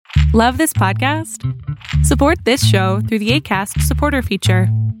Love this podcast? Support this show through the Acast supporter feature.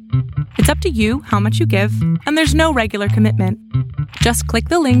 It's up to you how much you give, and there's no regular commitment. Just click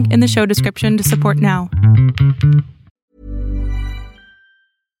the link in the show description to support now.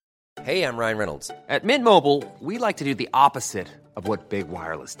 Hey, I'm Ryan Reynolds. At Mint Mobile, we like to do the opposite of what Big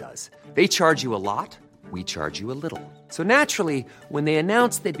Wireless does. They charge you a lot, we charge you a little. So naturally, when they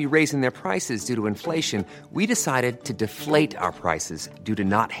announced they'd be raising their prices due to inflation, we decided to deflate our prices due to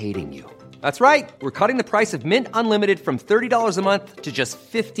not hating you. That's right. We're cutting the price of Mint Unlimited from $30 a month to just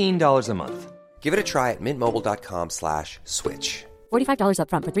 $15 a month. Give it a try at mintmobile.com/switch. $45 up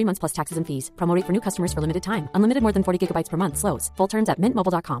front for 3 months plus taxes and fees. Promo rate for new customers for limited time. Unlimited more than 40 gigabytes per month. Slows full terms at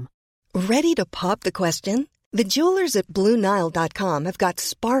mintmobile.com. Ready to pop the question? The jewelers at BlueNile.com have got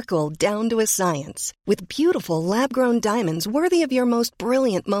sparkle down to a science with beautiful lab-grown diamonds worthy of your most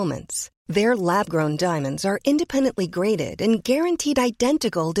brilliant moments. Their lab-grown diamonds are independently graded and guaranteed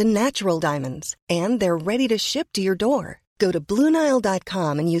identical to natural diamonds, and they're ready to ship to your door. Go to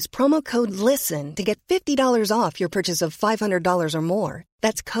BlueNile.com and use promo code LISTEN to get $50 off your purchase of $500 or more.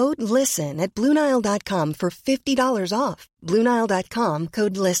 That's code LISTEN at BlueNile.com for $50 off. BlueNile.com,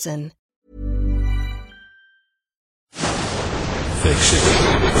 code LISTEN. Fiction,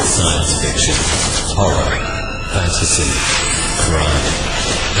 science fiction, horror, fantasy, crime,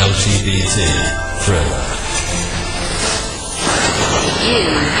 LGBT, thriller.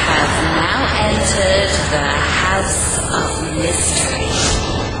 You have now entered the House of Mystery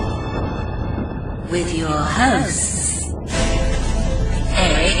with your hosts,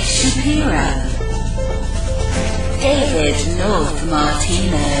 Eric Shapiro, David North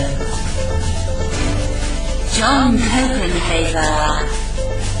Martino, John Copenhaver,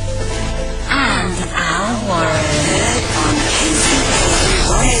 and Al Warren. On KCP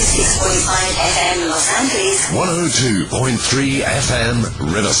 106.5 FM Los Angeles, 102.3 FM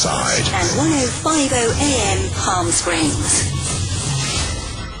Riverside, and 105.0 AM Palm Springs.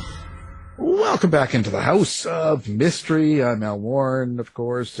 Welcome back into the House of Mystery. I'm Al Warren, of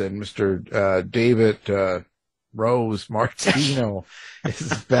course, and Mr. David Rose Martino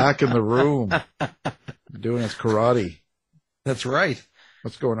is back in the room doing his karate. That's right.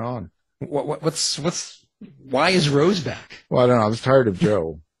 What's going on? Why is Rose back? Well, I don't know. I was tired of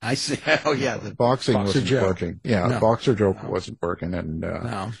Joe. I see. Oh, yeah. The boxing wasn't Joe. working. Yeah, No. Boxer Joe wasn't working, and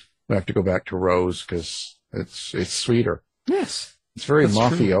we have to go back to Rose because it's sweeter. Yes. It's very That's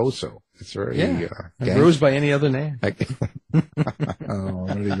mafioso. true. It's very Rose by any other name. Oh, I'm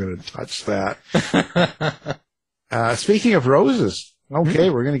not even going to touch that. Speaking of roses, okay,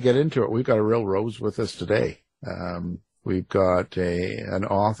 we're going to get into it. We've got a real rose with us today. We've got an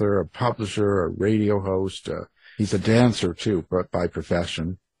author, a publisher, a radio host. He's a dancer too, but by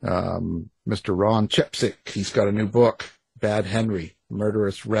profession. Mr. Ron Chepesiuk. He's got a new book, Bad Henry,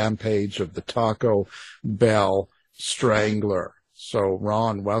 Murderous Rampage of the Taco Bell Strangler. So,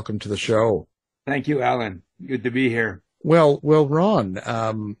 Ron, welcome to the show. Thank you, Alan. Good to be here. Well,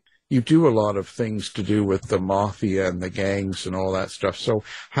 Ron, you do a lot of things to do with the mafia and the gangs and all that stuff. So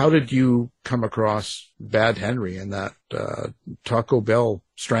how did you come across Bad Henry and that Taco Bell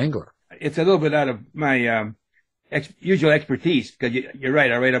Strangler? It's a little bit out of my usual expertise, because you're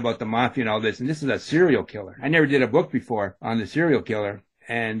right. I write about the mafia and all this, and this is a serial killer. I never did a book before on the serial killer,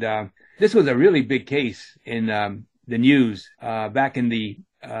 and this was a really big case in the news back in the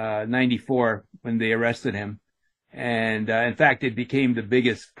 94 when they arrested him. And in fact, it became the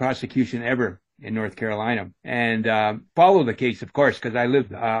biggest prosecution ever in North Carolina. And followed the case, of course, because I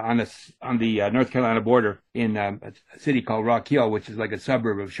lived on the North Carolina border in a city called Rock Hill, which is like a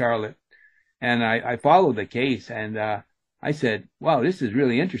suburb of Charlotte. And I followed the case, and I said, wow, this is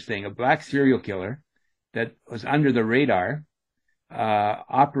really interesting. A black serial killer that was under the radar,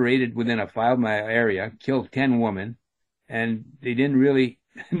 operated within a 5-mile area, killed 10 women, and they didn't really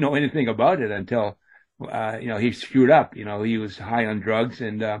know anything about it until he screwed up. He was high on drugs,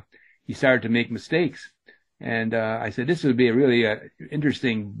 and he started to make mistakes. And I said, this would be a really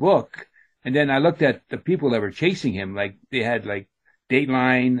interesting book. And then I looked at the people that were chasing him. Like, they had like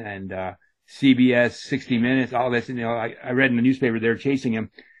Dateline and CBS, 60 Minutes, all this. And, I read in the newspaper they were chasing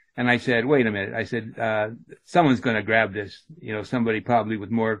him. And I said, wait a minute. I said, someone's going to grab this. Somebody probably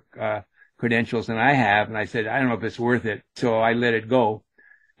with more credentials than I have. And I said, I don't know if it's worth it. So I let it go.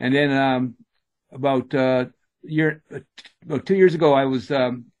 And then about 2 years ago, I was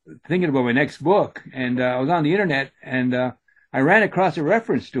thinking about my next book, and I was on the internet, and I ran across a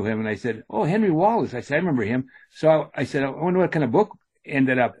reference to him, and I said, oh, Henry Wallace. I said, I remember him. So I said, I wonder what kind of book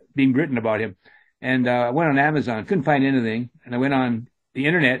ended up being written about him. And I went on Amazon, couldn't find anything, and I went on the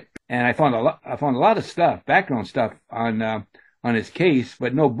internet, and I found a lot of stuff, background stuff on on his case,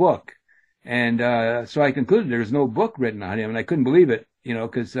 but no book. And so I concluded there was no book written on him, and I couldn't believe it,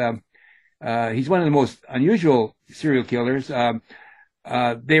 because he's one of the most unusual serial killers.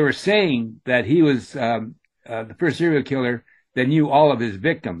 They were saying that he was the first serial killer that knew all of his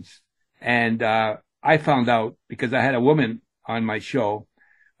victims. And I found out because I had a woman on my show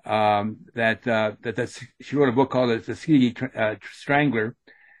that she wrote a book called The Tuskegee Strangler.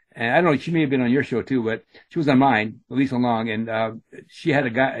 And I don't know, she may have been on your show too, but she was on mine, Lisa Long, and she had a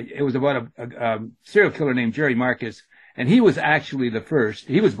guy. It was about a serial killer named Jerry Marcus, and he was actually the first.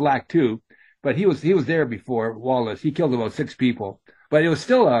 He was black too, but he was there before Wallace. He killed about 6 people, but it was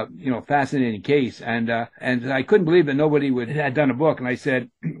still a fascinating case, and I couldn't believe that nobody had done a book. And I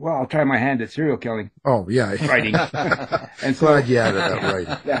said, well, I'll try my hand at serial killing. Oh yeah, writing. And so glad you added that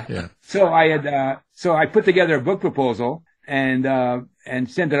writing. Yeah. So I put together a book proposal and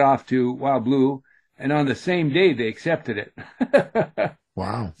sent it off to Wild Blue, and on the same day they accepted it.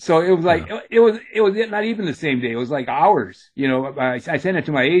 Wow. So it was like it was not even the same day. It was like hours. I sent it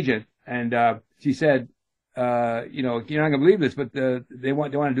to my agent, and she said, you're not gonna believe this, but they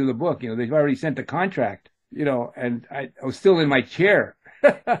want to do the book. They've already sent the contract. And I was still in my chair.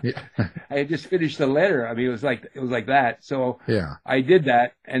 I had just finished the letter. I mean, it was like that. So yeah, I did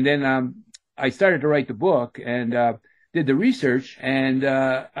that, and then I started to write the book and did the research, and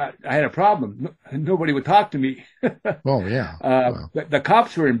I had a problem. Nobody would talk to me. Oh yeah. Wow. The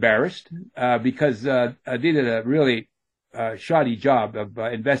cops were embarrassed because they did a really shoddy job of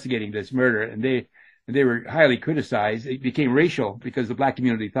investigating this murder, and they were highly criticized. It became racial because the black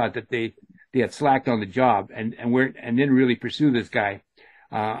community thought that they had slacked on the job and didn't really pursue this guy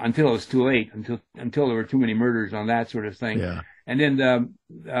until it was too late, until there were too many murders on that sort of thing. Yeah. And then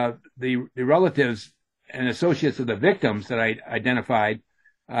the relatives and associates of the victims that I identified,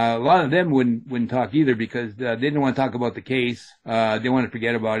 a lot of them wouldn't talk either because they didn't want to talk about the case. They wanted to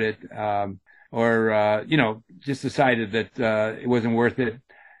forget about it, or just decided that it wasn't worth it.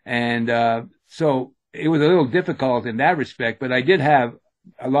 And so it was a little difficult in that respect, but I did have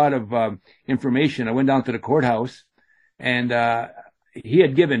a lot of information. I went down to the courthouse, and he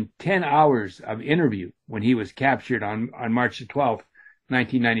had given 10 hours of interview when he was captured on March the 12th,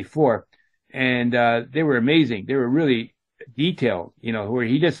 1994. And they were amazing. They were really detailed, where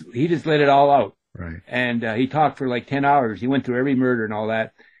he just let it all out. Right. And he talked for like 10 hours. He went through every murder and all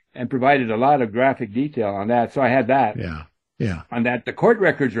that and provided a lot of graphic detail on that. So I had that. Yeah. Yeah. On that. The court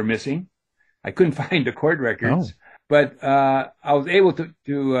records were missing. I couldn't find the court records. Oh. But I was able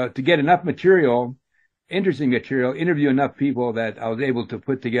to get enough material, interesting material, interview enough people that I was able to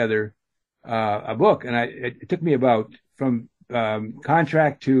put together a book. And it took me about, from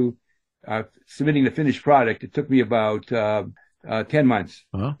contract to submitting the finished product, it took me about 10 months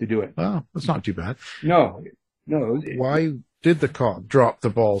to do it. Well, that's not too bad. No. Why did the cop drop the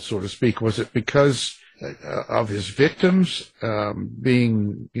ball, so to speak? Was it because of his victims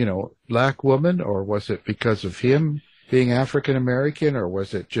being, black women, or was it because of him being African American, or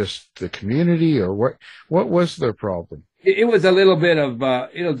was it just the community, or what was their problem? It was a little bit of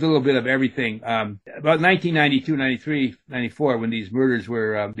everything. About 1992, 93, 94, when these murders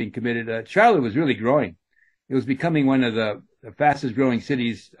were being committed, Charlotte was really growing. It was becoming one of the fastest growing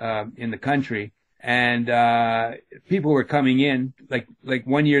cities in the country. And people were coming in, like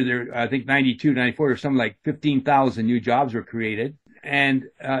 1 year there, I think 92, 94, or something like 15,000 new jobs were created. And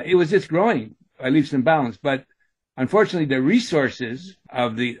it was just growing by leaps and bounds. But unfortunately, the resources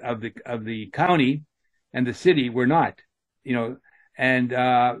of the county and the city were not. And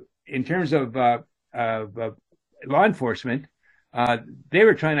in terms of law enforcement, they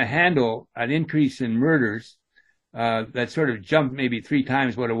were trying to handle an increase in murders that sort of jumped maybe 3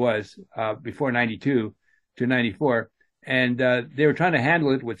 times what it was before 92 to 94. And they were trying to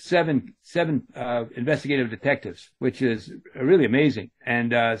handle it with seven investigative detectives, which is really amazing.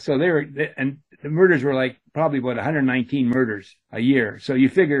 And so and the murders were like probably about 119 murders a year. So you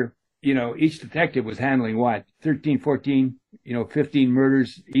figure, each detective was handling 13, 14, 15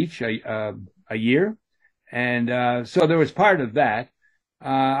 murders each a year. And so there was part of that.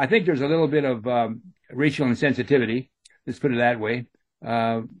 I think there's a little bit of racial insensitivity, let's put it that way.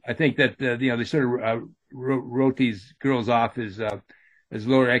 I think that they sort of wrote these girls off as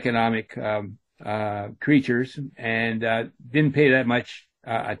lower economic creatures, and didn't pay that much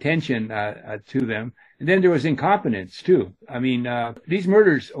attention to them. And then there was incompetence too. I mean, these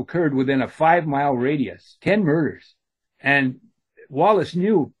murders occurred within a 5-mile radius, 10 murders, and Wallace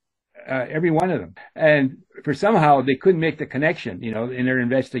knew every one of them. And for somehow they couldn't make the connection, in their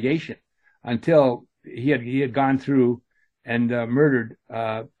investigation until he had gone through and murdered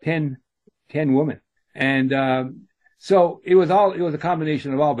 10 women. And So it was a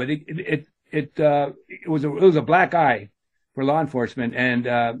combination of all, but it was a black eye for law enforcement, and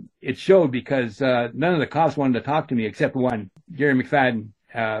it showed because none of the cops wanted to talk to me except one, Gary McFadden,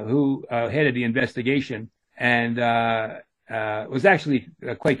 who headed the investigation and was actually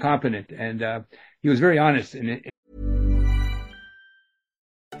quite competent, and he was very honest.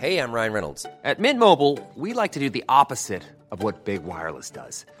 Hey, I'm Ryan Reynolds. At Mint Mobile, we like to do the opposite of what Big Wireless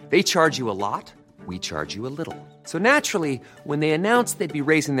does. They charge you a lot. We charge you a little. So naturally, when they announced they'd be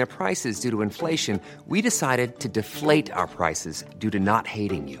raising their prices due to inflation, we decided to deflate our prices due to not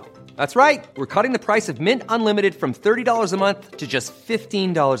hating you. That's right. We're cutting the price of Mint Unlimited from $30 a month to just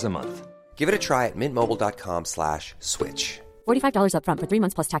 $15 a month. Give it a try at mintmobile.com/switch. $45 up front for 3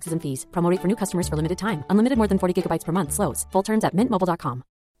 months plus taxes and fees. Promo rate for new customers for limited time. Unlimited more than 40 gigabytes per month. Slows full terms at mintmobile.com.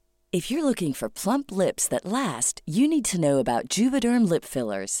 If you're looking for plump lips that last, you need to know about Juvederm lip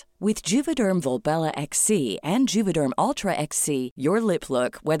fillers. With Juvederm Volbella XC and Juvederm Ultra XC, your lip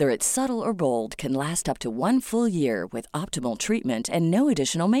look, whether it's subtle or bold, can last up to 1 full year with optimal treatment and no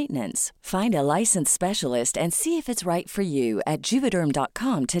additional maintenance. Find a licensed specialist and see if it's right for you at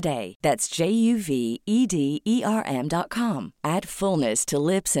Juvederm.com today. That's JUVEDERM.com. Add fullness to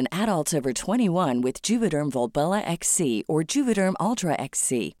lips in adults over 21 with Juvederm Volbella XC or Juvederm Ultra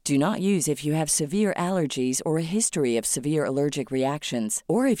XC. Do not use if you have severe allergies or a history of severe allergic reactions,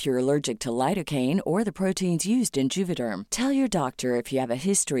 or if you're allergic to lidocaine or the proteins used in Juvederm. Tell your doctor if you have a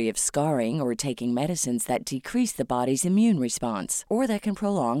history of scarring or taking medicines that decrease the body's immune response or that can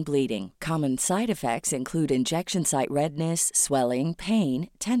prolong bleeding. Common side effects include injection site redness, swelling, pain,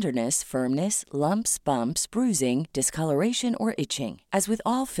 tenderness, firmness, lumps, bumps, bruising, discoloration, or itching. As with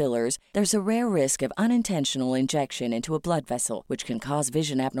all fillers, there's a rare risk of unintentional injection into a blood vessel, which can cause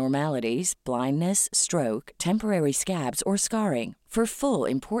vision abnormalities, blindness, stroke, temporary scabs, or scarring. For full,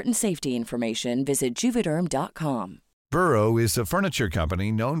 important safety information, visit Juvederm.com. Burrow is a furniture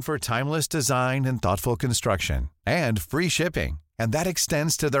company known for timeless design and thoughtful construction, and free shipping, and that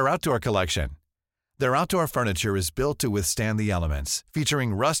extends to their outdoor collection. Their outdoor furniture is built to withstand the elements,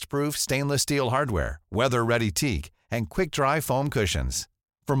 featuring rust-proof stainless steel hardware, weather-ready teak, and quick-dry foam cushions.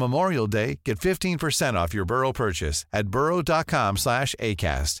 For Memorial Day, get 15% off your Burrow purchase at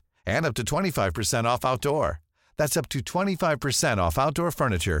burrow.com/ACAST, and up to 25% off outdoor. That's up to 25% off outdoor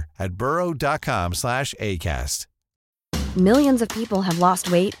furniture at burrow.com/ACAST. Millions of people have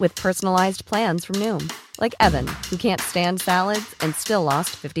lost weight with personalized plans from Noom. Like Evan, who can't stand salads and still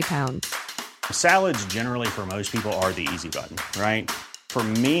lost 50 pounds. Salads generally for most people are the easy button, right? For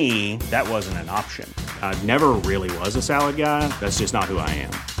me, that wasn't an option. I never really was a salad guy. That's just not who I am.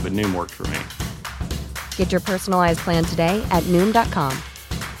 But Noom worked for me. Get your personalized plan today at Noom.com.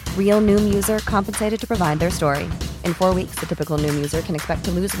 Real Noom user compensated to provide their story. In 4 weeks, the typical Noom user can expect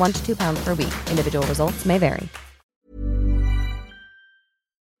to lose 1 to 2 pounds per week. Individual results may vary.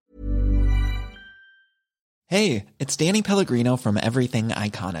 Hey, it's Danny Pellegrino from Everything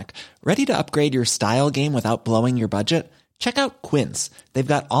Iconic. Ready to upgrade your style game without blowing your budget? Check out Quince. They've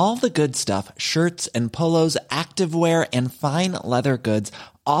got all the good stuff, shirts and polos, activewear, and fine leather goods,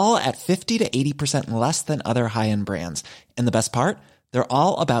 all at 50 to 80% less than other high-end brands. And the best part? They're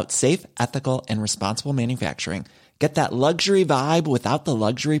all about safe, ethical, and responsible manufacturing. Get that luxury vibe without the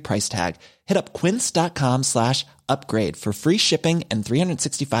luxury price tag. Hit up quince.com/upgrade for free shipping and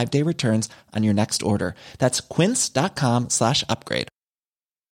 365-day returns on your next order. That's quince.com/upgrade.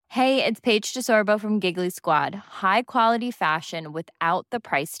 Hey, it's Paige DeSorbo from Giggly Squad. High quality fashion without the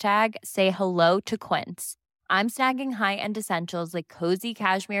price tag. Say hello to Quince. I'm snagging high-end essentials like cozy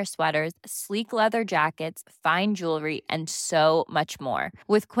cashmere sweaters, sleek leather jackets, fine jewelry, and so much more.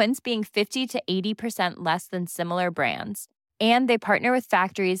 With Quince being 50 to 80% less than similar brands. And they partner with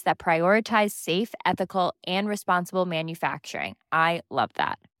factories that prioritize safe, ethical, and responsible manufacturing. I love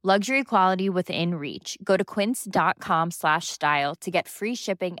that. Luxury quality within reach. Go to quince.com/style to get free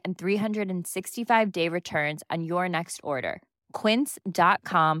shipping and 365-day returns on your next order.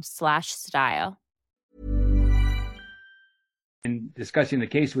 Quince.com/style. In discussing the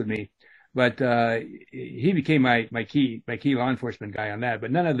case with me, but he became my key law enforcement guy on that.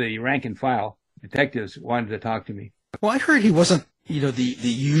 But none of the rank and file detectives wanted to talk to me. Well, I heard he wasn't, the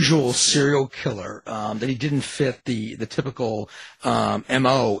usual serial killer, that he didn't fit the typical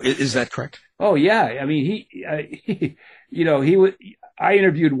MO. Is that correct? Oh yeah, I mean I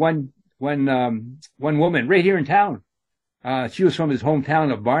interviewed one woman right here in town. She was from his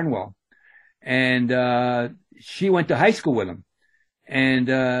hometown of Barnwell, and she went to high school with him. And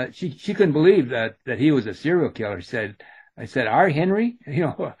she couldn't believe that he was a serial killer. I said, R. Henry,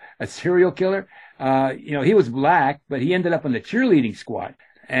 a serial killer. He was black, but he ended up on the cheerleading squad,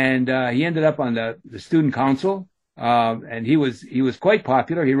 and he ended up on the student council And he was quite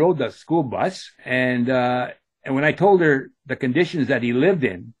popular. He rode the school bus. And when I told her the conditions that he lived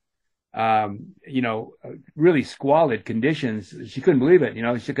in, really squalid conditions, she couldn't believe it,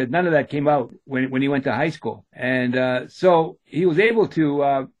 because none of that came out when he went to high school. And, so he was able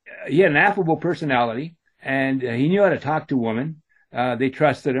to, he had an affable personality, and he knew how to talk to women. They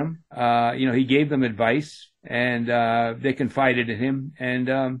trusted him. He gave them advice, and, they confided in him,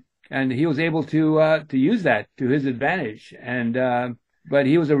 and he was able to use that to his advantage. And, but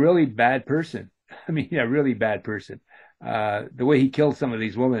he was a really bad person. I mean, a really bad person. The way he killed some of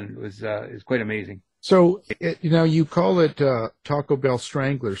these women is quite amazing. So, you call it Taco Bell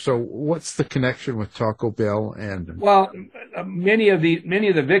Strangler. So what's the connection with Taco Bell and? Well, many of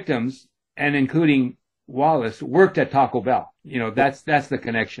the victims, and including Wallace, worked at Taco Bell. That's the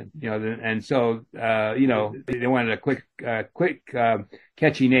connection. And so they wanted a quick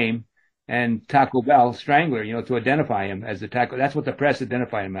catchy name, and Taco Bell Strangler. To identify him as the taco. That's what the press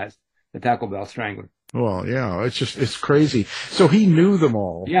identified him as, the Taco Bell Strangler. Well, yeah, it's crazy. So he knew them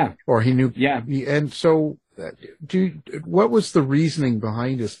all. Yeah. Or he knew. Yeah. And so, what was the reasoning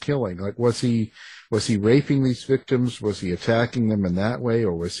behind his killing? Like, was he raping these victims? Was he attacking them in that way?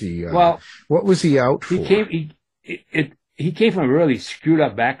 Or was he, what was he out for? He came from a really screwed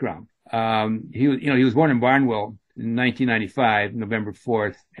up background. He was born in Barnwell in 1995, November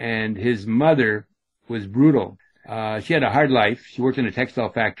 4th, and his mother was brutal. She had a hard life. She worked in a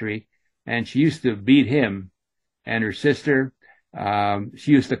textile factory. And she used to beat him and her sister.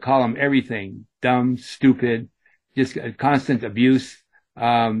 She used to call him everything, dumb, stupid, just constant abuse.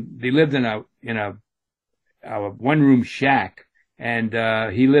 They lived in a one-room shack, and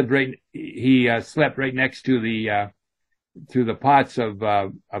he slept right next to the pots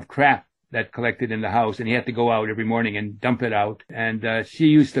of crap that collected in the house, and he had to go out every morning and dump it out. And she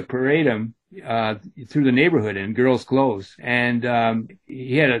used to parade him through the neighborhood in girls' clothes. And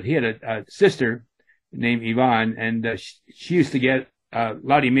he had a sister named Yvonne, and she used to get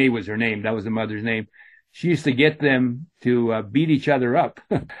Lottie Mae was her name. That was the mother's name. She used to get them to beat each other up,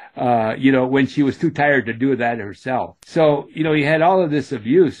 when she was too tired to do that herself. So, he had all of this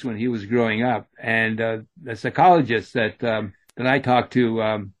abuse when he was growing up. And the psychologist that I talked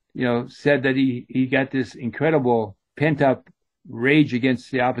to, said that he got this incredible pent-up rage against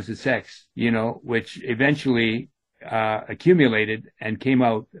the opposite sex, which eventually accumulated and came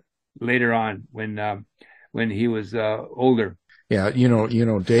out later on when he was older. Yeah,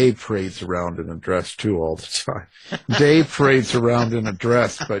 Dave parades around in a dress too all the time. Dave parades around in a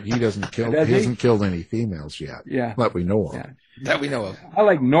dress, but he doesn't kill. He hasn't killed any females yet. Yeah, that we know of. Yeah. That we know of. I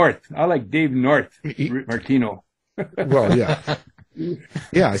like North. I like Dave North Martino. Well, yeah.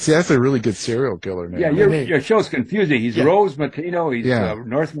 Yeah, see, that's a really good serial killer name. Yeah, your show's confusing. He's Rose Martino. He's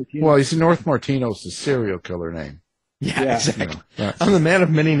North Martino. Well, he's North Martino's the serial killer name. Yeah, exactly. I'm the man of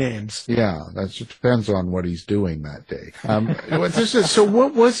many names. Yeah, that depends on what he's doing that day. So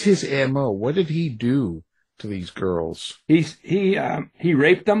what was his MO? What did he do to these girls? He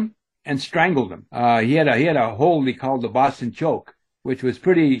raped them and strangled them. He had a hold he called the Boston choke, which was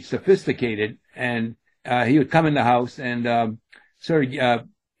pretty sophisticated. And he would come in the house and sort of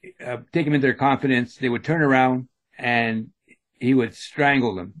take them into their confidence. They would turn around and he would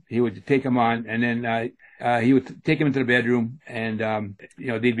strangle them. He would take them on, and then he would take them into the bedroom, and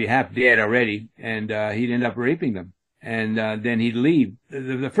they'd be half dead already, and he'd end up raping them, and then he'd leave.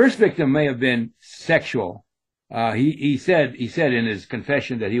 The first victim may have been sexual. He said in his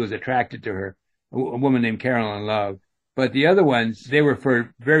confession that he was attracted to her, a woman named Carolyn Love. But the other ones, they were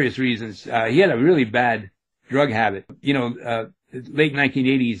for various reasons. He had a really bad drug habit. Late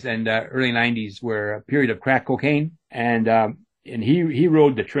 1980s and early 90s were a period of crack cocaine, and he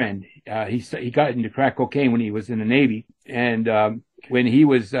rode the trend. He got into crack cocaine when he was in the Navy, and when he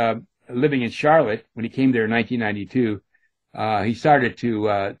was living in Charlotte, when he came there in 1992, he started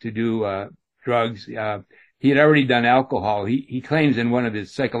to do drugs. He had already done alcohol. He claims in one of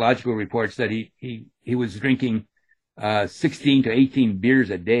his psychological reports that he was drinking 16 to 18 beers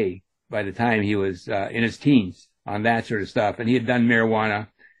a day by the time he was in his teens on that sort of stuff. And he had done marijuana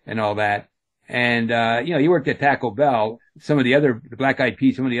and all that. And, he worked at Taco Bell, the Black Eyed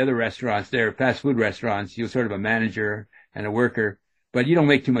Peas, some of the other restaurants there, fast food restaurants. He was sort of a manager and a worker, but you don't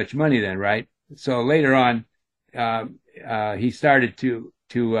make too much money then, right? So later on, he started to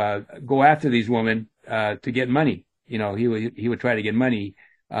go after these women, to get money. He would try to get money.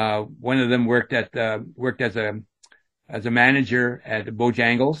 One of them worked as a manager at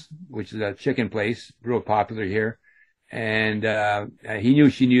Bojangles, which is a chicken place, real popular here. And,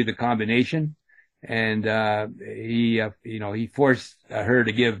 she knew the combination. And, he forced her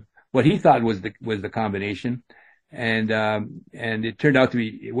to give what he thought was the combination. And it turned out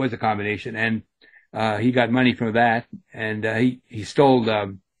it was a combination. And, he got money from that. And, he stole,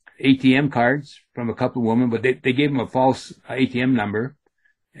 ATM cards from a couple of women, but they gave him a false ATM number.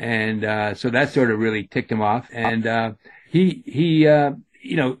 And, so that sort of really ticked him off. And, he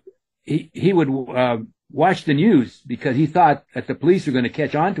would, watch the news because he thought that the police were going to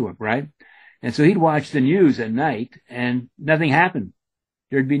catch on to him, right? And so he'd watch the news at night and nothing happened.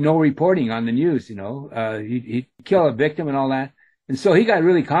 There'd be no reporting on the news, he'd kill a victim and all that. And so he got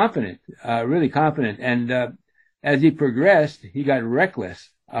really confident. And, as he progressed, he got reckless,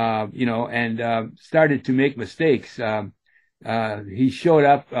 and, started to make mistakes. He showed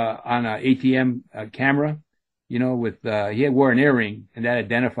up, on a ATM camera, he wore an earring and that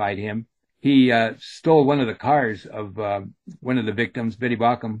identified him. He, stole one of the cars of, one of the victims, Betty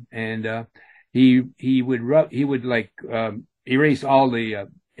Bauckham, and, he would erase all the,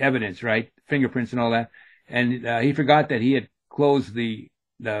 evidence, right? Fingerprints and all that. And, he forgot that he had closed the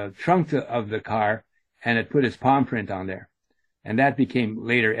trunk of the car and had put his palm print on there. And that became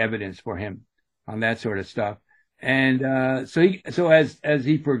later evidence for him on that sort of stuff. And, so as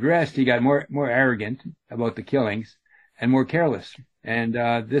he progressed, he got more arrogant about the killings and more careless. And,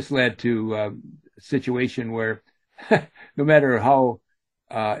 this led to a situation where no matter how,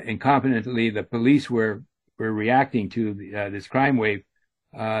 incompetently the police were reacting to this crime wave,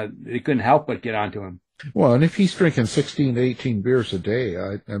 they couldn't help but get onto him. Well, and if he's drinking 16 to 18 beers a day,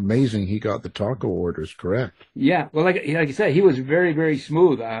 amazing he got the taco orders correct. Yeah. Well, like I said, he was very, very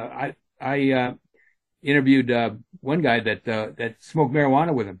smooth. I interviewed, one guy that smoked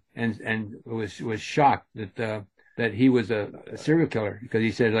marijuana with him and was shocked that he was a serial killer because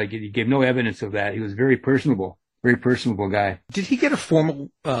he said he gave no evidence of that. He was very personable guy. Did he get a formal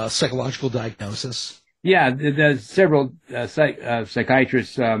psychological diagnosis? Yeah, there's several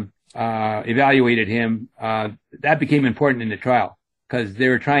psychiatrists evaluated him. That became important in the trial because they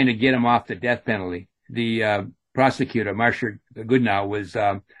were trying to get him off the death penalty. The prosecutor, Marsha Goodnow, was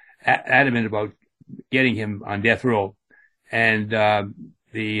adamant about getting him on death row, and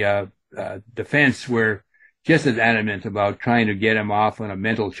the defense were just as adamant about trying to get him off on a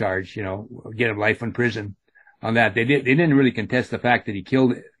mental charge, get him life in prison on that. They didn't really contest the fact that he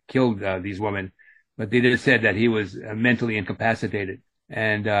killed these women, but they just said that he was mentally incapacitated.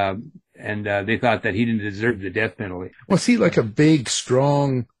 And they thought that he didn't deserve the death penalty. Was he like a big,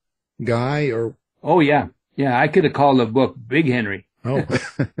 strong guy or? Oh, yeah. Yeah. I could have called the book Big Henry. Oh,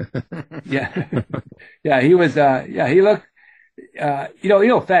 yeah. Yeah. He was, he looked,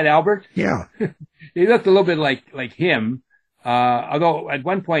 Fat Albert. Yeah. He looked a little bit like him. Although at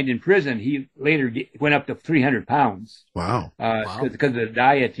one point in prison, he later went up to 300 pounds. Wow. Because of the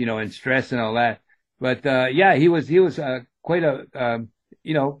diet, and stress and all that. But, he was quite a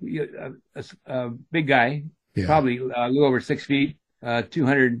big guy, probably a little over 6 feet,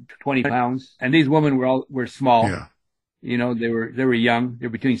 220 pounds. And these women were small. Yeah. They were young. They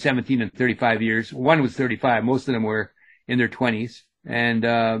were between 17 and 35 years. One was 35. Most of them were in their 20s. And,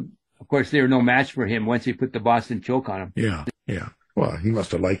 of course, they were no match for him once he put the Boston choke on him. Yeah. Yeah. Well, he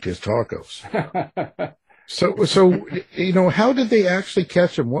must have liked his tacos. So, how did they actually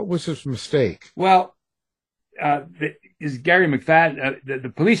catch him? What was his mistake? Well, is Gary McFadden, the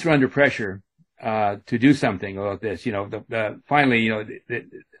police were under pressure, to do something about this. Finally,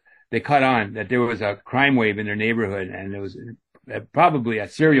 they caught on that there was a crime wave in their neighborhood and there was probably a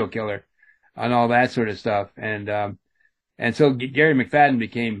serial killer and all that sort of stuff. And so Gary McFadden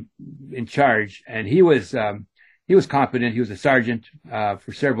became in charge and he was competent. He was a sergeant,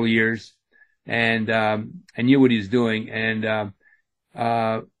 for several years and knew what he was doing. And,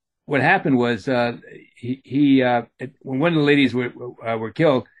 what happened was, when one of the ladies were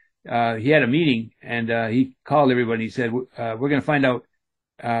killed, he had a meeting and, he called everybody. He said, we're going to find out,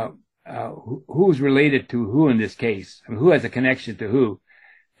 who's related to who in this case. I mean, who has a connection to who.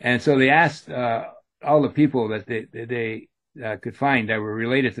 And so they asked, all the people that they could find that were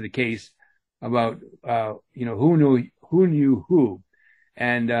related to the case about, who knew who.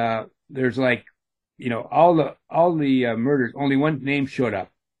 And, there's all the murders, only one name showed up.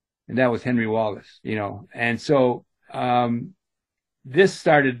 And that was Henry Wallace, and so, this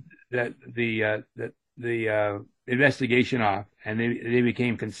started the investigation off and they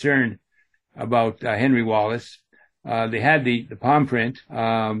became concerned about, Henry Wallace. They had the palm print.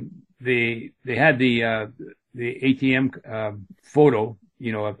 They had the ATM, photo,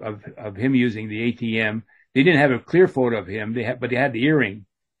 of him using the ATM. They didn't have a clear photo of him. But they had the earring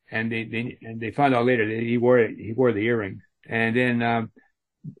and they found out later that he wore the earring. And then,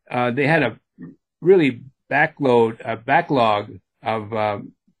 they had a really backlog of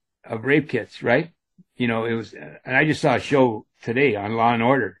rape kits, right? it was, and I just saw a show today on Law and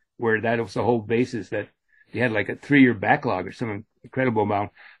Order where that was the whole basis, that they had like a 3-year backlog or some incredible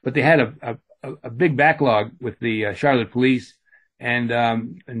amount, but they had a big backlog with the Charlotte police. And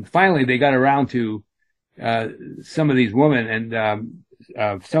finally they got around to, some of these women,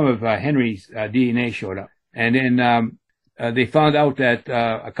 and some of Henry's DNA showed up. And then they found out that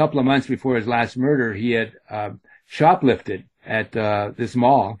a couple of months before his last murder, he had shoplifted at this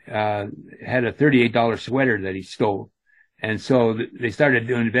mall, had a $38 sweater that he stole. And so they started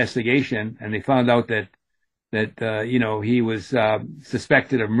doing an investigation, and they found out that he was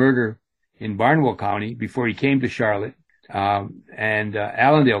suspected of murder in Barnwell County before he came to Charlotte, and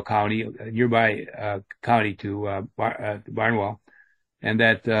Allendale County, a nearby county to Barnwell, and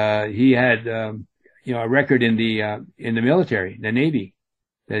that he had a record in the military, the Navy,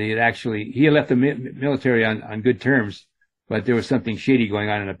 that he had left the military on good terms, but there was something shady going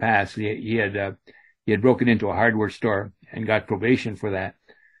on in the past. He had broken into a hardware store and got probation for that.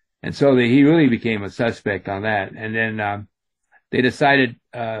 And so he really became a suspect on that. And then they decided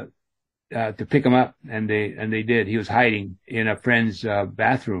to pick him up, and they did. He was hiding in a friend's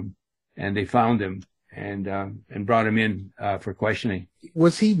bathroom, and they found him and brought him in for questioning.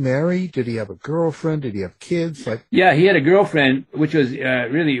 Was he married? Did he have a girlfriend? Did he have kids? Yeah, he had a girlfriend, which was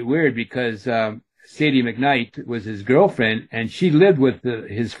really weird because Sadie McKnight was his girlfriend, and she lived with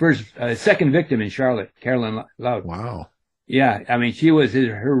his second victim in Charlotte, Carolyn Loud. Wow. Yeah, I mean, she was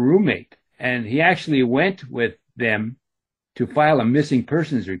her roommate, and he actually went with them to file a missing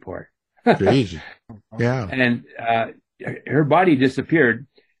persons report. Crazy. Yeah. And her body disappeared.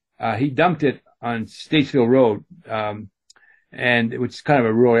 He dumped it on Statesville Road, and which is kind of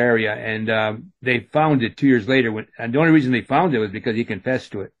a rural area, and they found it 2 years later. And the only reason they found it was because he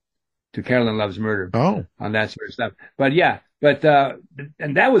confessed to Carolyn Love's murder. Oh. On that sort of stuff. But yeah,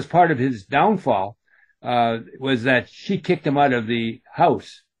 and that was part of his downfall. Was that she kicked him out of the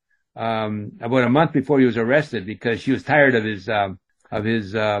house about a month before he was arrested because she was tired of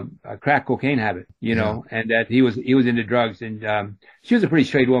his crack cocaine habit, and that he was into drugs. And she was a pretty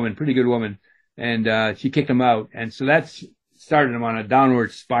straight woman, pretty good woman, and she kicked him out. And so that started him on a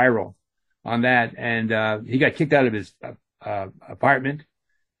downward spiral on that. And he got kicked out of his apartment,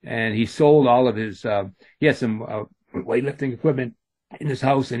 and he sold all of his. He had some weightlifting equipment in his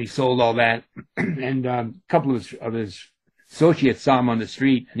house, and he sold all that. And a couple of his associates saw him on the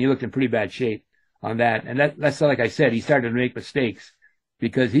street, and he looked in pretty bad shape on that. And that's like I said, he started to make mistakes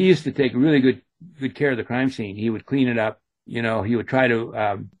because he used to take really good care of the crime scene. He would clean it up. He would try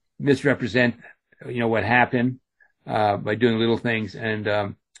to misrepresent, what happened by doing little things.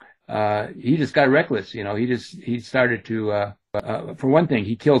 And he just got reckless. He started to, for one thing,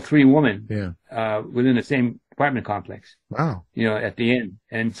 he killed 3 women within the same apartment complex. Wow. At the end.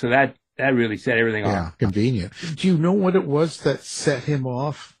 And so that really set everything off. Yeah, convenient. Do you know what it was that set him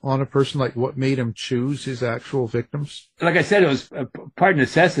off on a person? Like what made him choose his actual victims? Like I said, it was part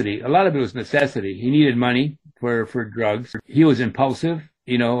necessity. A lot of it was necessity. He needed money for drugs. He was impulsive.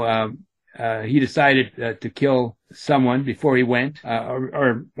 He decided to kill someone before he went,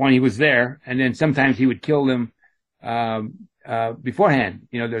 or when he was there. And then sometimes he would kill them beforehand.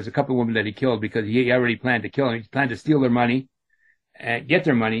 There's a couple of women that he killed because he already planned to kill them. He planned to steal their money and get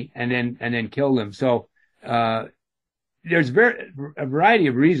their money and then kill them. So there's a variety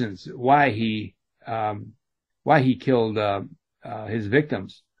of reasons why he killed his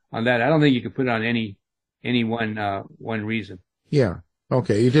victims on that. I don't think you could put it on any one reason. Yeah.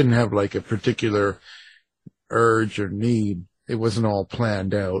 Okay. You didn't have like a particular urge or need. It wasn't all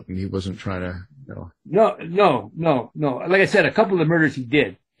planned out, and he wasn't trying to. No. Like I said, a couple of the murders he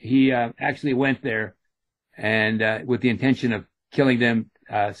did. He actually went there and with the intention of killing them,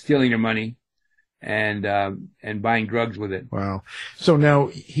 stealing their money, and buying drugs with it. Wow. So now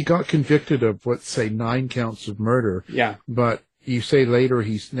he got convicted of, let's say, 9 counts of murder. Yeah. But you say later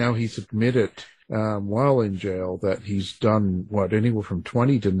he's admitted while in jail that he's done anywhere from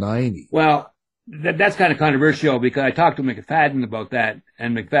 20 to 90. Well, that's kind of controversial because I talked to McFadden about that,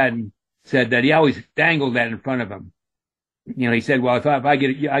 and McFadden said that he always dangled that in front of him. He said, well, if I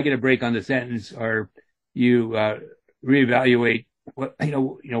get a break on the sentence, or you reevaluate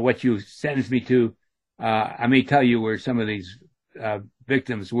what you sentenced me to, I may tell you where some of these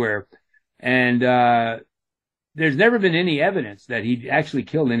victims were. And there's never been any evidence that he actually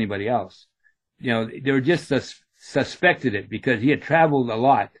killed anybody else. They were just suspected it because he had traveled a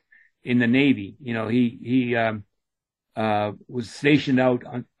lot in the Navy. He was stationed out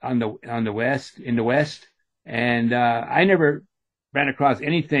in the West, and I never ran across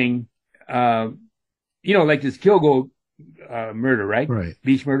anything, like this Kilgo murder, right? Right.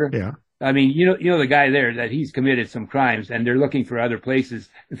 Beach murder. Yeah. I mean, you know the guy there, that he's committed some crimes, and they're looking for other places.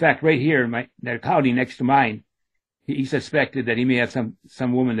 In fact, right here in the county next to mine, he suspected that he may have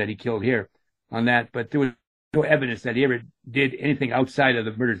some woman that he killed here on that, but there was no evidence that he ever did anything outside of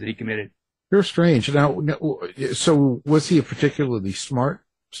the murders that he committed. You're strange. Now, so was he a particularly smart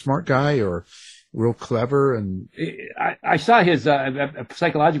guy, or real clever? And I saw his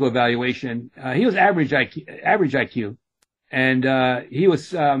psychological evaluation. He was average IQ, and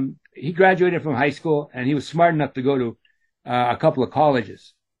he graduated from high school, and he was smart enough to go to a couple of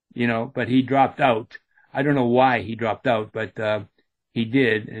colleges, but he dropped out. I don't know why he dropped out, but he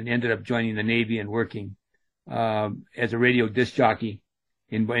did, and ended up joining the Navy and working as a radio disc jockey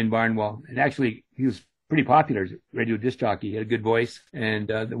in Barnwell. And actually, he was pretty popular as a radio disc jockey. He had a good voice, and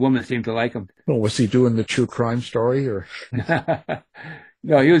the woman seemed to like him. Well, was he doing the true crime story, or?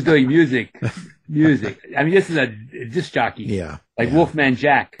 No, he was doing music. I mean, this is a disc jockey. Yeah. Like Wolfman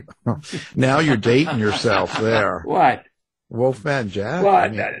Jack. Now you're dating yourself there. What? Wolfman Jack? Well,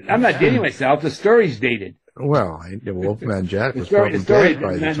 I'm not dating myself. The story's dated. Well, Wolfman Jack was probably dead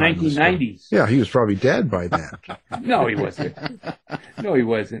by the time. 1990s. Yeah, he was probably dead by then. No, he wasn't. No, he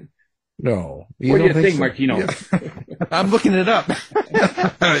wasn't. No. What do you think, Martino? Yeah. I'm looking it up.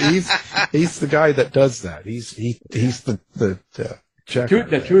 He's the guy that does that. He's the checker.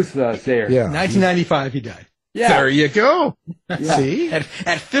 The truth sayer. Yeah. 1995, he died. Yeah. There you go. Yeah. See? At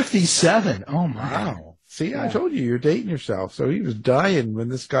 57. Oh, my. Wow. See, I told you, you're dating yourself. So he was dying when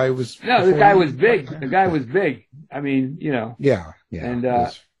this guy was. No, the guy was big. The guy was big. I mean, Yeah. And,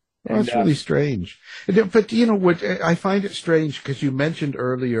 that's really strange. But you know what? I find it strange because you mentioned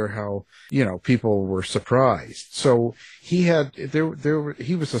earlier how, people were surprised. So he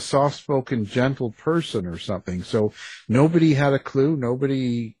was a soft-spoken, gentle person or something. So nobody had a clue.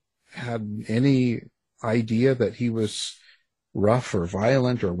 Nobody had any idea that he was rough or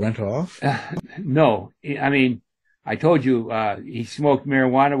violent or went off. No, I mean, I told you, he smoked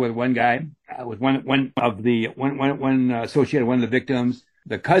marijuana with one guy, with one associated, one of the victims.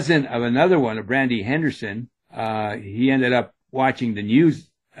 The cousin of another one, of Brandy Henderson, he ended up watching the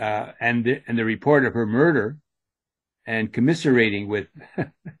news and the report of her murder, and commiserating with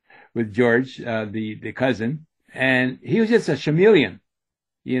with George, the cousin, and he was just a chameleon,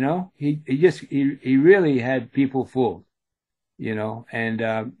 He really had people fooled,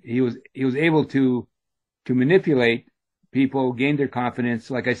 and he was able to manipulate people, gain their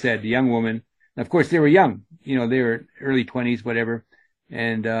confidence. Like I said, the young woman, and of course they were young, they were early 20s, whatever.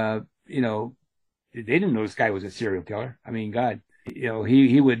 And, they didn't know this guy was a serial killer. I mean, God,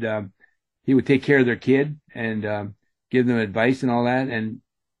 he would take care of their kid and, give them advice and all that. And,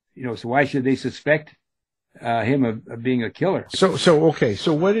 so why should they suspect, him of being a killer? So, okay.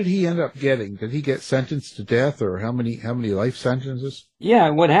 So what did he end up getting? Did he get sentenced to death, or how many life sentences? Yeah.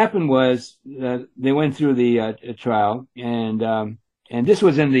 What happened was, they went through the, trial, and this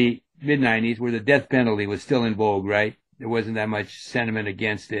was in the mid-90s, where the death penalty was still in vogue, right? There wasn't that much sentiment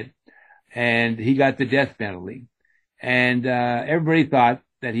against it. And he got the death penalty. And everybody thought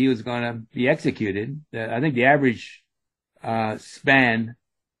that he was going to be executed. I think the average span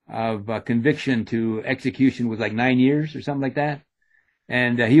of conviction to execution was like 9 years or something like that.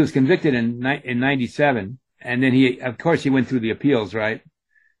 And he was convicted in 97. And then he went through the appeals, right?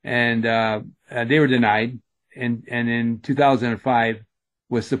 And they were denied. And in 2005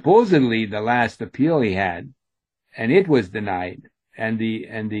 was supposedly the last appeal he had. And it was denied, and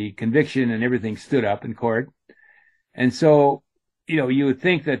the conviction and everything stood up in court. And so, you would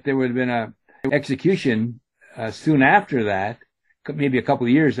think that there would have been a execution soon after that, maybe a couple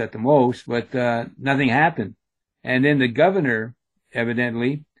of years at the most, but nothing happened. And then the governor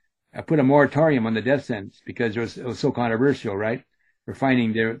evidently put a moratorium on the death sentence because it was so controversial, right? For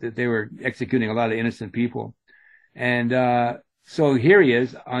finding that they were executing a lot of innocent people. And so here he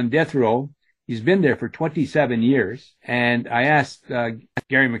is on death row. He's been there for 27 years. And I asked Gary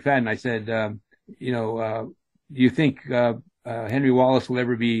McFadden, I said, do you think Henry Wallace will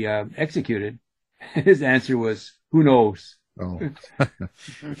ever be executed? His answer was, who knows? Oh,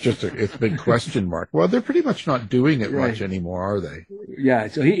 it's a big question mark. Well, they're pretty much not doing it much anymore, are they? Yeah.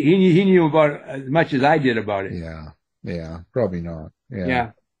 So he knew about it as much as I did about it. Yeah. Probably not.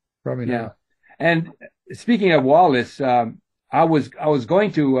 Yeah. Probably not. And speaking of Wallace, I was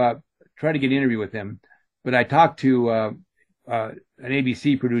going to try to get an interview with him, but I talked to an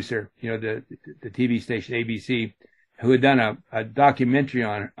ABC producer, the TV station ABC, who had done a documentary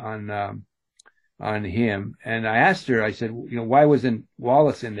on him. And I asked her, I said, why wasn't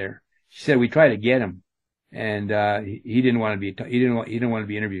Wallace in there? She said, we tried to get him, and he didn't want to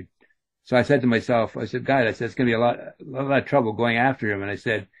be interviewed. So I said to myself, I said, God, it's going to be a lot of trouble going after him. And I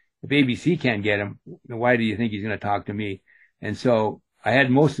said, if ABC can't get him, why do you think he's going to talk to me? And so I had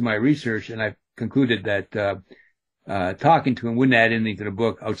most of my research, and I concluded that talking to him wouldn't add anything to the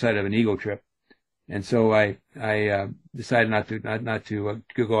book outside of an ego trip. And so I decided not to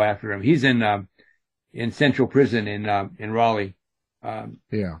go after him. He's in Central Prison in Raleigh,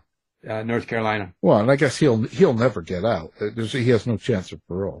 North Carolina. Well, and I guess he'll never get out. He has no chance of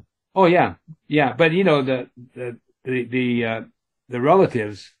parole. Oh yeah. But you know, the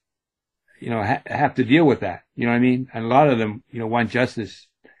relatives, you know, have to deal with that. You know what I mean? And a lot of them, you know, want justice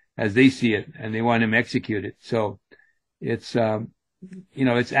as they see it, and they want him executed. So it's, you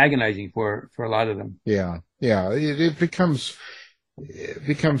know, it's agonizing for a lot of them. Yeah. It becomes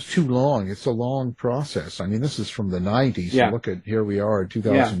too long. It's a long process. I mean, this is from the 90s. Yeah. So look at, here we are in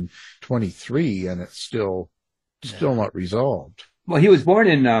 2023, and it's still not resolved. Well, he was born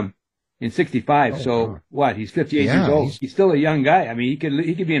in 65. So God. what? He's 58 years old. He's still a young guy. I mean, he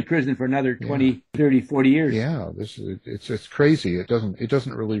could be in prison for another 20, 30, 40 years. Yeah. It's crazy. It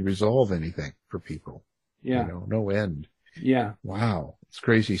doesn't really resolve anything for people. Yeah. You know, no end. Yeah. Wow. It's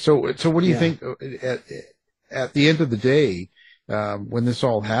crazy. So what do you think at the end of the day, when this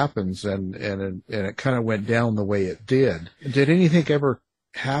all happens and it kind of went down the way it did anything ever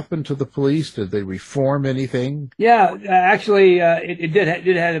happen to the police? Did they reform anything? Yeah, actually, it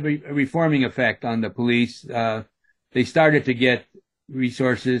did have a reforming effect on the police. They started to get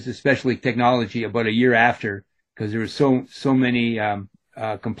resources, especially technology, about a year after, because there was so many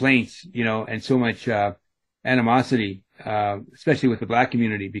complaints, you know, and so much animosity, especially with the black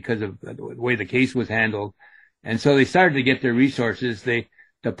community because of the way the case was handled. And so they started to get their resources. The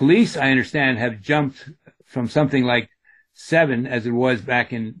police, I understand, have jumped from something like 7, as it was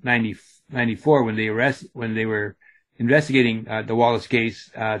back in 94 when they were investigating the Wallace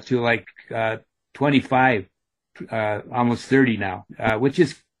case, to like 25, almost 30 now, which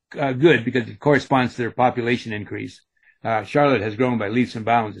is good because it corresponds to their population increase. Charlotte has grown by leaps and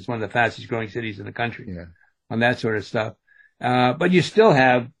bounds. It's one of the fastest growing cities in the country on that sort of stuff. But you still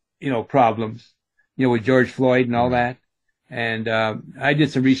have, you know, problems, you know, with George Floyd and all that. And I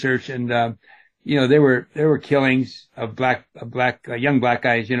did some research, and you know, there were killings of young black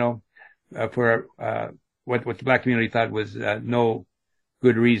guys, you know, for what the black community thought was no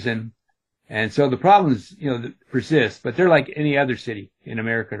good reason. And so the problems, you know, persist, but they're like any other city in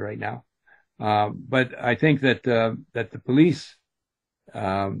America right now. But I think that the police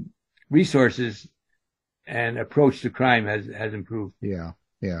resources and approach to crime has improved. Yeah.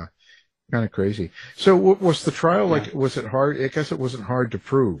 Kind of crazy. So was the trial like, was it hard? I guess it wasn't hard to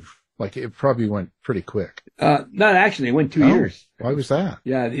prove. Like, it probably went pretty quick. Not actually. It went 2 years. Why was that?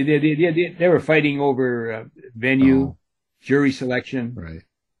 Yeah, they were fighting over venue, jury selection. Right.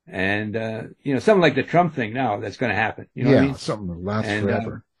 And, you know, something like the Trump thing now that's going to happen. You know what I mean? Something that lasts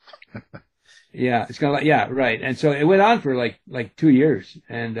forever. Yeah, it's going to, right. And so it went on for like 2 years.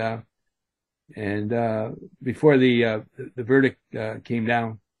 And before the verdict came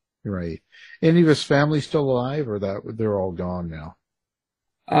down. Right. Any of his family still alive, or they're all gone now?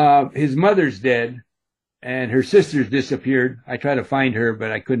 His mother's dead, and her sister's disappeared. I tried to find her,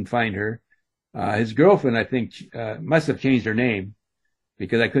 but I couldn't find her. His girlfriend, I think, must have changed her name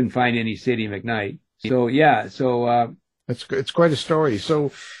because I couldn't find any Sadie McKnight. So it's quite a story.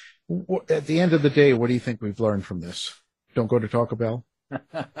 So at the end of the day, what do you think we've learned from this? Don't go to Taco Bell.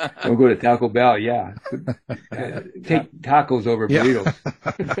 Don't go to Taco Bell. Yeah, take tacos over burritos.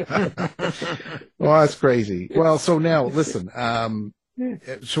 Well, that's crazy. Well, so now listen.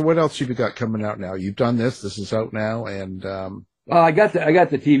 So what else have you got coming out now? You've done this. This is out now, and well, I got the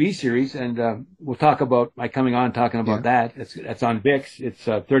TV series, and we'll talk about my coming on talking about that. That's on VIX. It's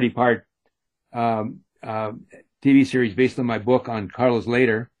a 30-part TV series based on my book on Carlos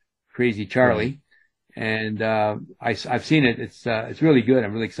Later, Crazy Charlie. Right. And I've seen it. It's really good.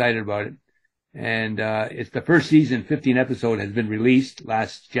 I'm really excited about it. And it's the first season, 15 episode has been released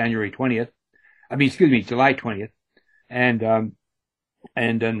last July 20th.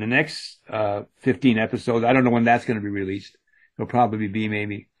 And then the next 15 episodes, I don't know when that's going to be released. It'll probably be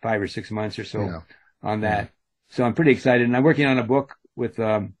maybe 5 or 6 months or so on that. So I'm pretty excited. And I'm working on a book with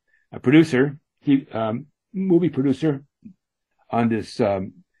a producer, movie producer, on this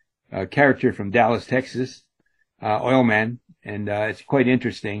character from Dallas, Texas, Oil Man. And it's quite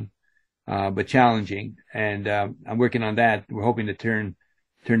interesting, but challenging. And I'm working on that. We're hoping to turn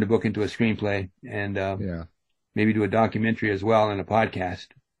the book into a screenplay and maybe do a documentary as well and a podcast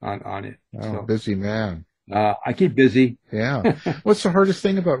on it. Oh, so, busy man. I keep busy. Yeah. What's the hardest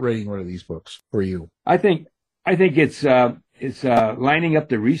thing about writing one of these books for you? I think it's lining up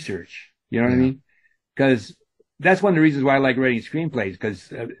the research. You know what I mean? Because that's one of the reasons why I like writing screenplays,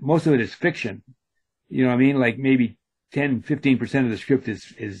 because most of it is fiction. You know what I mean? Like maybe 10, 15% of the script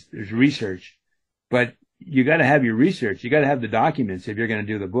is research, but you got to have your research. You got to have the documents if you're going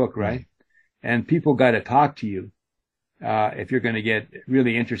to do the book, right? And people got to talk to you, if you're going to get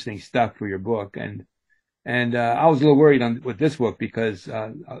really interesting stuff for your book. And I was a little worried with this book because,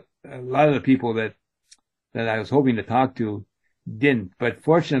 a lot of the people that I was hoping to talk to didn't, but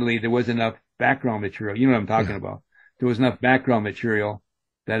fortunately there was enough background material. You know what I'm talking about. There was enough background material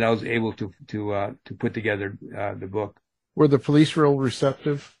that I was able to put together, the book. Were the police real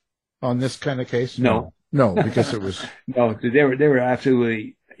receptive on this kind of case? No, because it was no. They were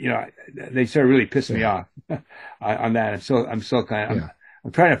absolutely. You know, they started really pissing me off on that. I'm so kind of.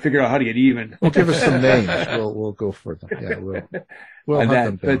 I'm trying to figure out how to get even. Well, give us some names. We'll go for them. Yeah, we'll hunt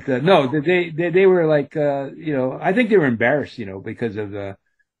them down. But no, they were like, you know, I think they were embarrassed, you know, because of the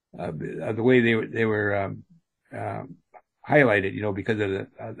way they were highlighted, you know, because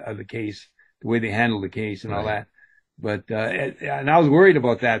of the case, the way they handled the case and all that. But and I was worried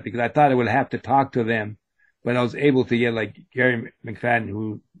about that because I thought I would have to talk to them, but I was able to get like Gary McFadden,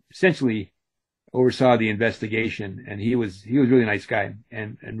 who essentially oversaw the investigation, and he was a really nice guy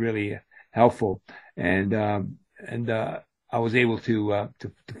and really helpful. And I was able to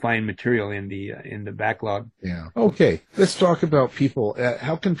find material in the backlog. Yeah. Okay. Let's talk about people.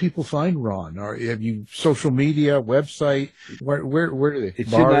 How can people find Ron? Have you social media, website? Where do they?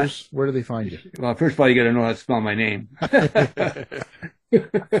 Bars? Where do they find you? Well, first of all, you got to know how to spell my name.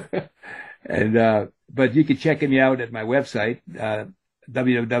 And but you can check me out at my website,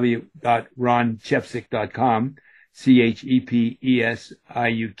 www.ronchepesiuk.com,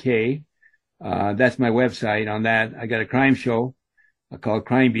 Chepesiuk. That's my website. On that, I got a crime show called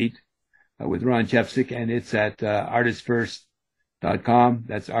Crime Beat with Ron Chepesiuk, and it's at artistfirst.com.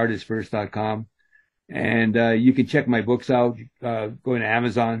 That's artistfirst.com. And you can check my books out going to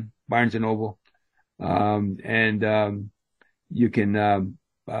Amazon, Barnes & Noble. And you can,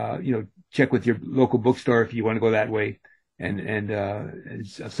 you know, check with your local bookstore if you want to go that way. And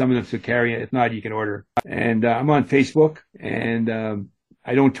some of them still carry it. If not, you can order. And I'm on Facebook, and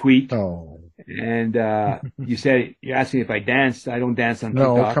I don't tweet. Oh. And you asked me if I danced. I don't dance on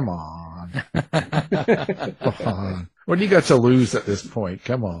TikTok. No, come on. Come on. What do you got to lose at this point?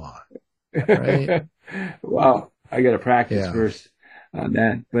 Come on. Right? Well, I got to practice first on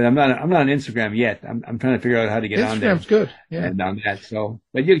that. But I'm not on Instagram yet. I'm trying to figure out how to get on there. Instagram's good. Yeah. And on that. So,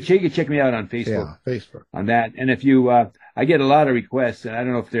 but you can check me out on Facebook. Yeah, Facebook. On that. And if you, I get a lot of requests, and I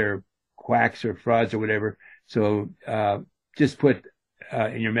don't know if they're quacks or frauds or whatever. So, just put,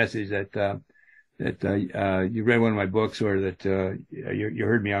 in your message that you read one of my books, or that you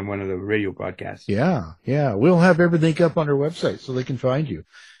heard me on one of the radio broadcasts. Yeah. We'll have everything up on our website so they can find you.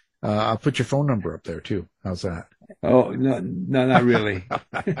 I'll put your phone number up there too. How's that? Oh, no, not really.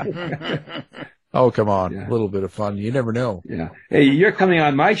 Oh, come on. A little bit of fun. You never know. Yeah. Hey, you're coming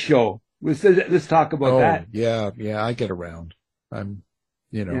on my show. Let's talk about that. Yeah. I get around. I'm,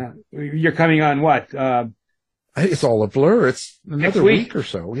 you know. Yeah. You're coming on what? It's all a blur. It's another week week or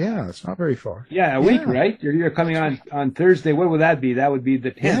so. Yeah, it's not very far. Yeah, a week, right? You're coming on Thursday. What would that be? That would be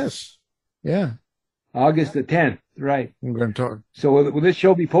the 10th. Yes. Yeah. August the 10th, right. I'm going to talk. So will this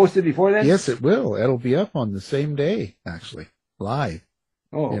show be posted before then? Yes, it will. It'll be up on the same day, actually, live.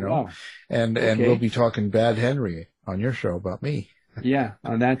 Oh, you know? Wow. And we'll be talking Bad Henry on your show about me. Yeah,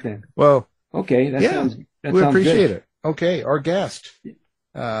 on that then. Well. Okay, that sounds we appreciate good. it. Okay, our guest,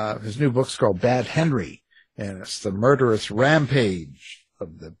 his new book's called Bad Henry. And it's the murderous rampage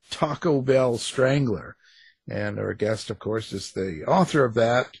of the Taco Bell Strangler. And our guest, of course, is the author of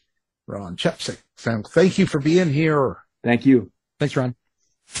that, Ron Chepesiuk. Thank you for being here. Thank you. Thanks, Ron.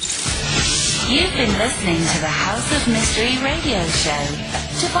 You've been listening to the House of Mystery radio show.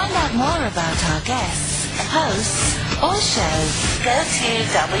 To find out more about our guests, hosts, or show, go to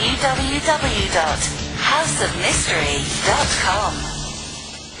www.houseofmystery.com.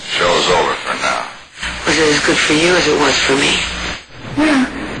 Show's over for now. Was it as good for you as it was for me? Well,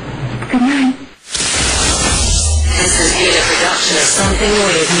 good night. This has been a production of Something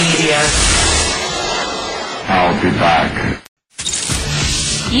Weird Media. I'll be back.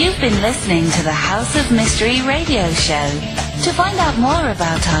 You've been listening to the House of Mystery radio show. To find out more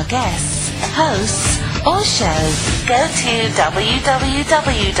about our guests, hosts, or show, go to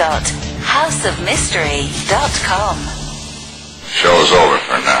www.houseofmystery.com. Show's over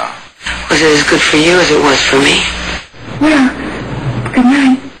for now. Was it as good for you as it was for me? Well, good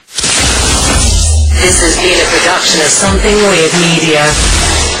night. This has been a production of Something Weird Media.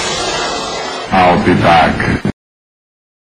 I'll be back.